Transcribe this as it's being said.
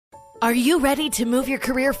Are you ready to move your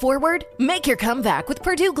career forward? Make your comeback with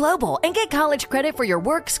Purdue Global and get college credit for your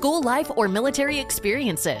work, school, life, or military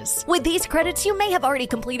experiences. With these credits, you may have already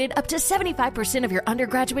completed up to 75% of your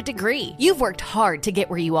undergraduate degree. You've worked hard to get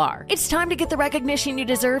where you are. It's time to get the recognition you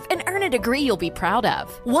deserve and earn a degree you'll be proud of,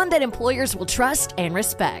 one that employers will trust and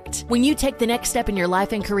respect. When you take the next step in your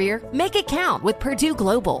life and career, make it count with Purdue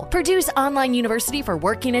Global, Purdue's online university for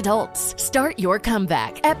working adults. Start your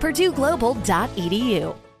comeback at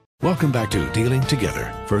purdueglobal.edu. Welcome back to Dealing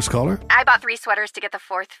Together. First caller? I bought 3 sweaters to get the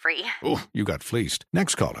 4th free. Oh, you got fleeced.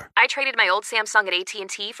 Next caller? I traded my old Samsung at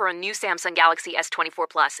AT&T for a new Samsung Galaxy S24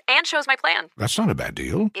 Plus and chose my plan. That's not a bad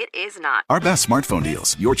deal. It is not. Our best smartphone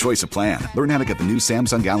deals. Your choice of plan. Learn how to get the new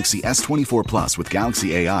Samsung Galaxy S24 Plus with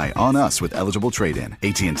Galaxy AI on us with eligible trade-in.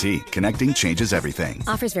 AT&T. Connecting changes everything.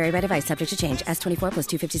 Offers vary by device. Subject to change. S24 plus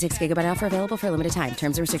 256 gigabyte offer available for a limited time.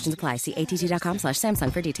 Terms and restrictions apply. See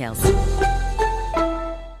att.com/Samsung for details.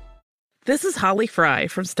 This is Holly Fry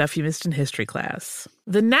from Stuff You Missed in History class.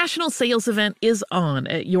 The national sales event is on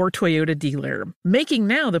at your Toyota dealer, making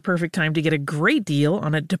now the perfect time to get a great deal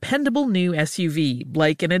on a dependable new SUV,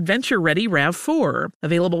 like an adventure-ready RAV4.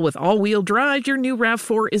 Available with all-wheel drive, your new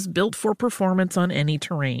RAV4 is built for performance on any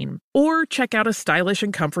terrain. Or check out a stylish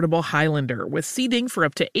and comfortable Highlander with seating for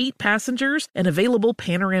up to 8 passengers and available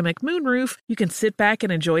panoramic moonroof. You can sit back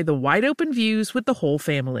and enjoy the wide-open views with the whole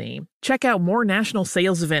family. Check out more national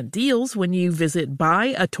sales event deals when you visit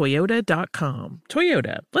buyatoyota.com.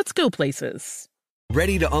 Toyota, let's go places.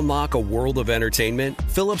 Ready to unlock a world of entertainment?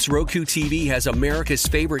 Philips Roku TV has America's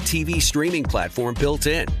favorite TV streaming platform built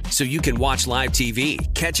in, so you can watch live TV,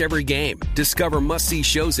 catch every game, discover must-see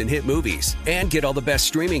shows and hit movies, and get all the best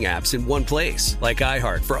streaming apps in one place, like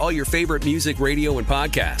iHeart for all your favorite music, radio, and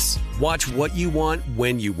podcasts. Watch what you want,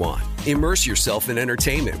 when you want. Immerse yourself in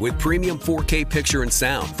entertainment with premium 4K picture and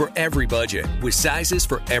sound for every budget, with sizes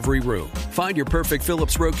for every room. Find your perfect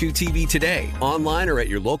Philips Roku TV today, online or at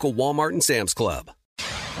your local Walmart and Sam's Club.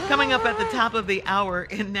 Coming up at the top of the hour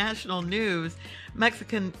in national news,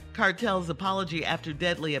 Mexican cartel's apology after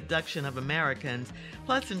deadly abduction of Americans.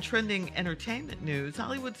 Plus, in trending entertainment news,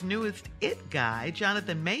 Hollywood's newest it guy,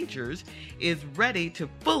 Jonathan Majors, is ready to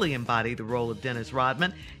fully embody the role of Dennis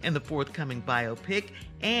Rodman in the forthcoming biopic.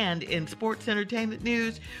 And in sports entertainment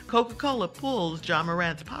news, Coca-Cola pulls John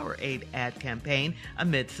Morant's Powerade ad campaign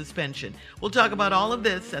amid suspension. We'll talk about all of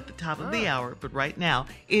this at the top of the hour, but right now,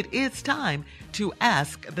 it is time to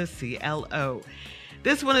ask the CLO.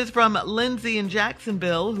 This one is from Lindsay in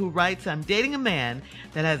Jacksonville, who writes, I'm dating a man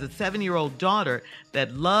that has a 7-year-old daughter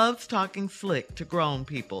that loves talking slick to grown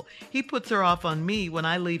people. He puts her off on me when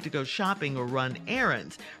I leave to go shopping or run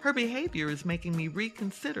errands. Her behavior is making me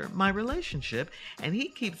reconsider my relationship, and he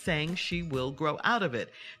keeps saying she will grow out of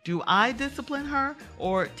it. Do I discipline her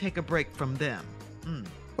or take a break from them?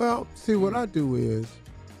 Well, see, what I do is,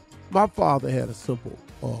 my father had a simple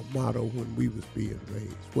motto when we was being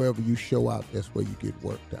raised. Wherever you show out, that's where you get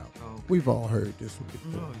worked out. Okay. We've all heard this one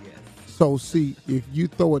before. Oh, yes. So, see, if you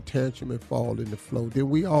throw a tantrum and fall in the flow,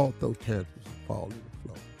 then we all throw tantrums and fall in the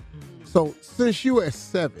flow. So, since you at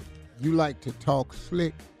 7, you like to talk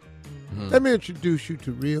slick, let me introduce you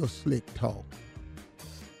to real slick talk.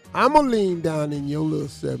 I'm going to lean down in your little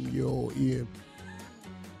 7-year-old ear,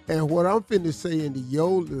 and what I'm finna say into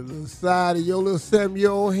your little side of your little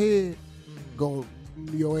 7-year-old head,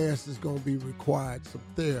 your ass is going to be required some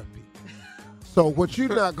therapy. So what you're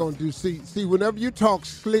not going to do, see, whenever you talk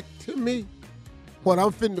slick to me, what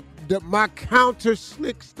I'm finna, my counter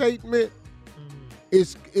slick statement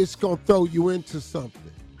is going to throw you into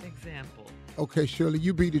something. Example. Okay, Shirley,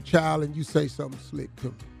 you be the child and you say something slick to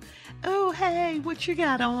me. Oh, hey, what you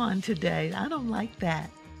got on today? I don't like that.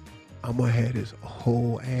 I'm going to have this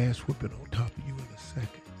whole ass whipping on top of you in a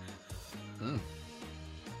second.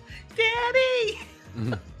 Daddy!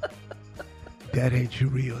 That ain't your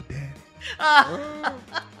real daddy.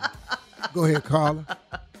 Go ahead, Carla.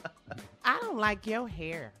 I don't like your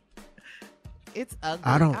hair. It's ugly.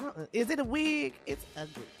 I don't. Is it a wig? It's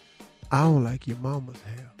ugly. I don't like your mama's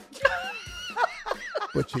hair.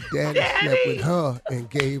 But your daddy slept with her and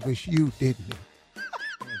gave us you, didn't he?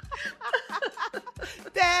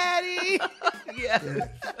 Daddy! Yes. Yeah.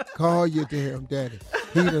 Call your damn daddy.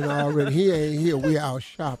 He ain't here. We out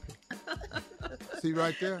shopping. See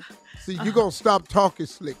right there? See, you're going to stop talking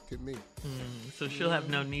slick to me. So she'll have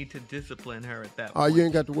no need to discipline her at that point. Oh, you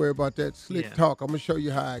ain't got to worry about that slick talk. I'm going to show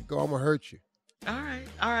you how I go. I'm going to hurt you. All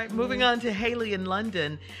right. Moving on to Haley in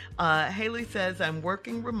London. Haley says, I'm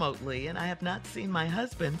working remotely and I have not seen my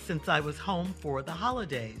husband since I was home for the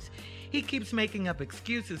holidays. He keeps making up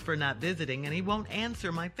excuses for not visiting and he won't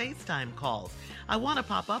answer my FaceTime calls. I want to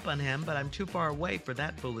pop up on him, but I'm too far away for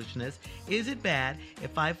that foolishness. Is it bad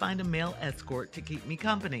if I find a male escort to keep me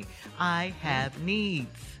company? I have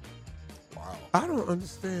needs. Wow. I don't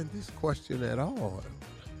understand this question at all.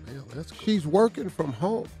 She's working from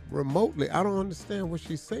home remotely. I don't understand what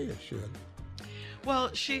she's saying, Shirley.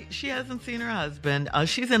 Well, she hasn't seen her husband.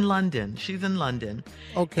 She's in London.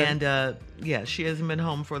 Okay. And she hasn't been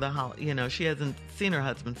home for the she hasn't seen her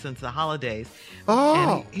husband since the holidays. Oh.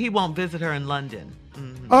 And he won't visit her in London.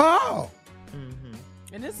 Mm-hmm. Oh. Mm-hmm.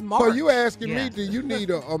 And it's March. So you asking me, do you need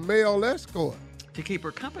a male escort? To keep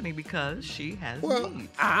her company because she has needs.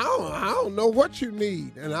 I don't know what you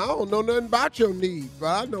need, and I don't know nothing about your needs, but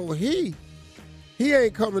I know he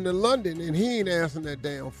ain't coming to London and he ain't answering that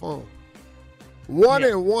damn phone. One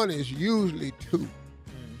and one is usually two.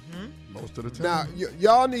 Mm-hmm. Most of the time. Now,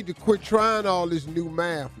 y'all need to quit trying all this new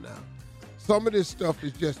math now. Some of this stuff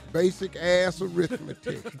is just basic ass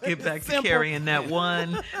arithmetic. Get back to carrying that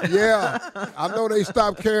one. Yeah. I know they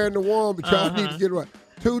stopped carrying the one, but y'all need to get it right.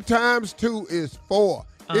 2 times 2 is 4.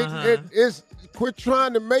 It's quit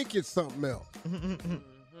trying to make it something else.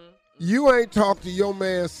 You ain't talked to your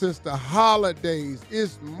man since the holidays.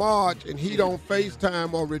 It's March and he don't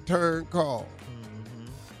FaceTime or return calls.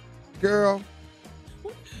 Girl,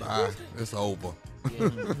 bye. It's over.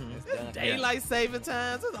 Daylight saving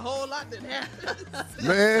times. There's a whole lot that happens.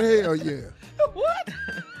 Man, hell yeah. What?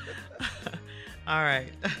 All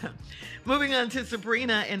right. Moving on to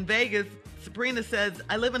Sabrina in Vegas. Sabrina says,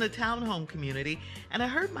 I live in a townhome community, and I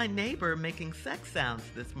heard my neighbor making sex sounds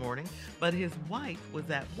this morning, but his wife was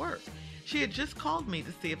at work. She had just called me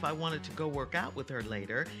to see if I wanted to go work out with her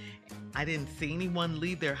later. I didn't see anyone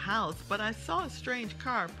leave their house, but I saw a strange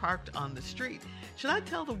car parked on the street. Should I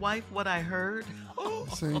tell the wife what I heard?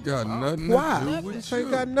 This ain't got nothing Why? to do with This you.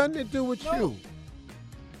 ain't got nothing to do with you.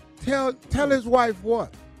 Tell his wife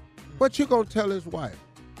what? What you gonna tell his wife?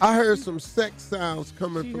 I heard some sex sounds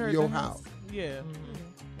coming from your house. Yeah.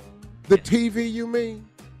 The TV, you mean?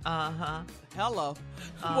 Uh-huh. Hello.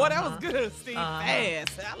 Boy, that was good, Steve.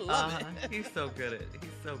 Fast. I love it. He's so good at it.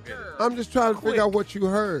 He's so good at it. I'm just trying to figure out what you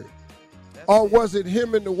heard. Or was it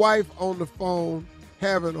him and the wife on the phone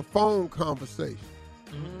having a phone conversation?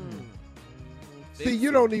 See,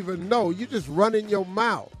 you don't even know. You just running your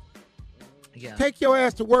mouth. Yeah. Take your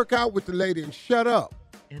ass to work out with the lady and shut up.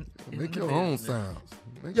 Make your own sounds.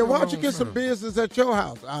 Yeah, why don't you get some business at your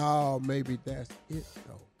house? Oh, maybe that's it,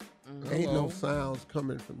 though. Ain't no sounds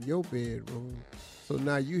coming from your bedroom. So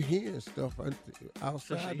now you hearing stuff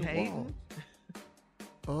outside the wall.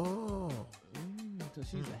 Oh. So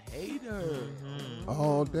she's a hater.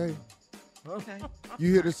 All day. Okay.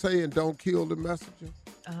 You hear the saying, don't kill the messenger?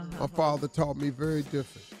 My father taught me very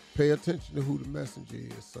different. Pay attention to who the messenger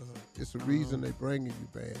is, son. It's the reason they bringing you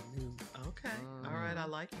bad news. Okay. All right. I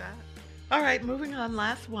like that. All right. Moving on.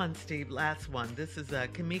 Last one, Steve. Last one. This is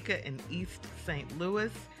Kamika in East St.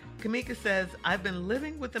 Louis. Kamika says, I've been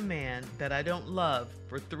living with a man that I don't love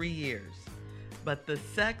for 3 years, but the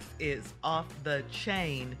sex is off the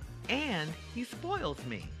chain and he spoils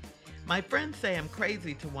me. My friends say I'm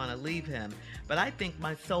crazy to want to leave him, but I think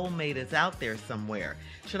my soulmate is out there somewhere.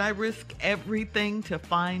 Should I risk everything to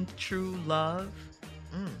find true love?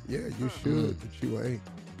 Yeah, you should, but you ain't.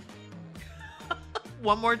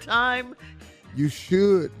 One more time. You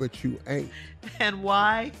should, but you ain't. And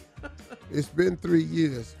why? It's been 3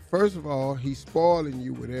 years. First of all, he's spoiling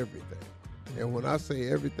you with everything. And when I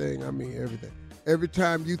say everything, I mean everything. Every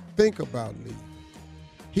time you think about leaving,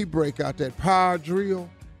 he break out that power drill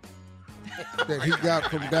that he got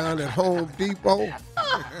from down at Home Depot.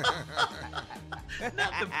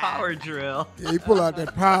 Not the power drill. Yeah, he pull out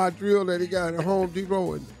that power drill that he got at Home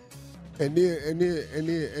Depot and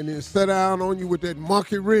then sit down on you with that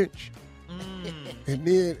monkey wrench. And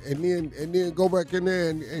then go back in there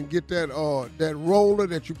and get that roller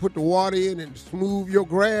that you put the water in and smooth your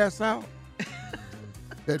grass out.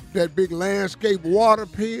 that big landscape water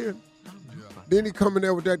pen. Then he come in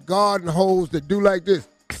there with that garden hose that do like this.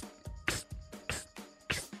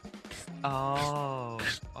 Oh,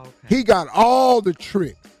 okay. He got all the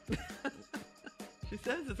tricks. She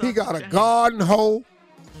says it's He got a garden hoe.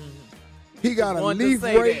 He got a leaf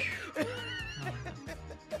rake.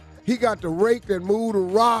 He got the rake that move the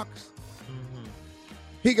rocks.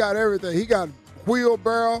 He got everything. He got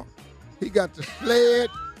wheelbarrow. He got the sled.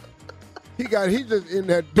 He just in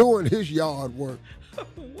there doing his yard work.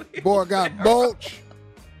 Boy got mulch.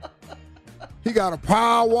 He got a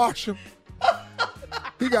power washer.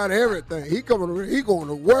 He got everything. He going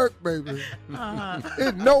to work, baby.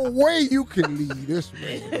 There's no way you can leave this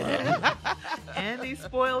man. And he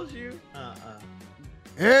spoils you.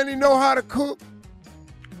 And he know how to cook.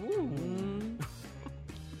 Ooh.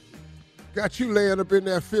 Got you laying up in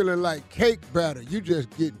there feeling like cake batter. You just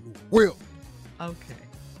getting whipped. Okay.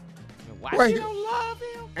 Why you don't love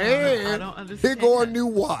him? And I don't understand. here go a new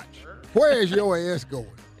watch. Where's your ass going?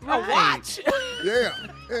 A watch. Yeah.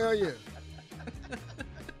 Hell yeah.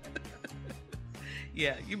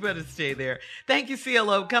 Yeah, you better stay there. Thank you,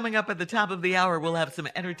 CLO. Coming up at the top of the hour, we'll have some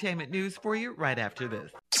entertainment news for you right after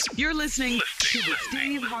this. You're listening to the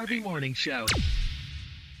Steve Harvey Morning Show.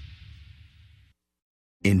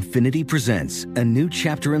 Infiniti presents a new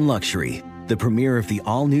chapter in luxury, the premiere of the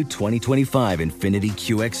all-new 2025 Infiniti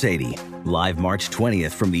QX80, live March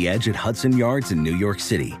 20th from the Edge at Hudson Yards in New York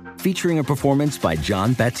City, featuring a performance by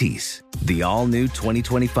John Batiste. The all-new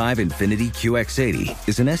 2025 Infiniti QX80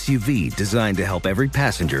 is an SUV designed to help every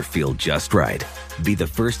passenger feel just right. Be the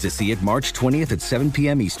first to see it March 20th at 7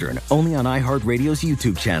 p.m. Eastern, only on iHeartRadio's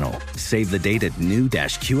YouTube channel. Save the date at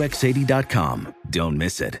new-QX80.com. Don't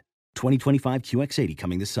miss it. 2025 QX80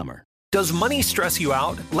 coming this summer. Does money stress you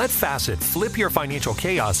out? Let Facet flip your financial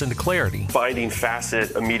chaos into clarity. Finding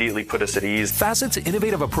Facet immediately put us at ease. Facet's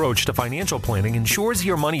innovative approach to financial planning ensures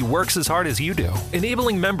your money works as hard as you do,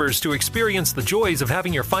 enabling members to experience the joys of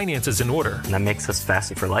having your finances in order. And that makes us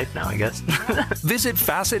Facet for life now, I guess. Visit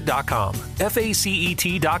Facet.com,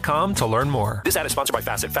 FACET.com to learn more. This ad is sponsored by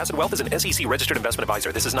Facet. Facet Wealth is an SEC registered investment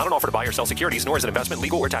advisor. This is not an offer to buy or sell securities, nor is it investment,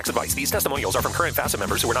 legal, or tax advice. These testimonials are from current Facet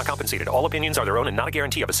members who are not compensated. All opinions are their own and not a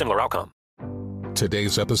guarantee of a similar outcome.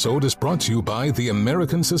 Today's episode is brought to you by the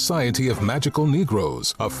American Society of Magical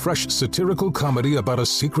Negroes, a fresh satirical comedy about a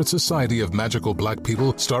secret society of magical black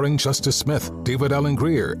people starring Justice Smith, David Allen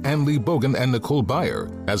Greer, Ann Lee Bogan, and Nicole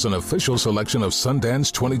Byer. As an official selection of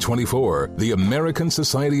Sundance 2024, the American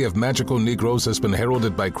Society of Magical Negroes has been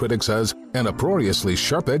heralded by critics as an uproariously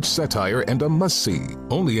sharp-edged satire and a must-see.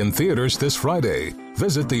 Only in theaters this Friday.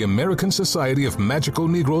 Visit the American Society of Magical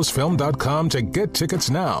Negroes Film.com to get tickets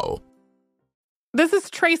now. This is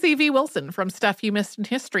Tracy V. Wilson from Stuff You Missed in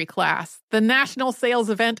History class. The national sales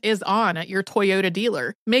event is on at your Toyota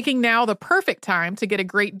dealer, making now the perfect time to get a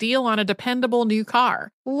great deal on a dependable new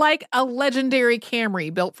car. Like a legendary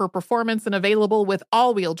Camry built for performance and available with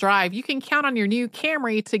all-wheel drive, you can count on your new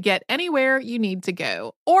Camry to get anywhere you need to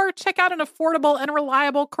go. Or check out an affordable and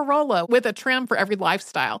reliable Corolla with a trim for every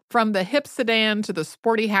lifestyle. From the hip sedan to the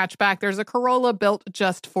sporty hatchback, there's a Corolla built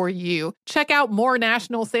just for you. Check out more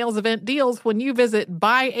national sales event deals when you visit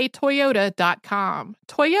buyatoyota.com.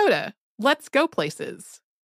 Toyota, let's go places.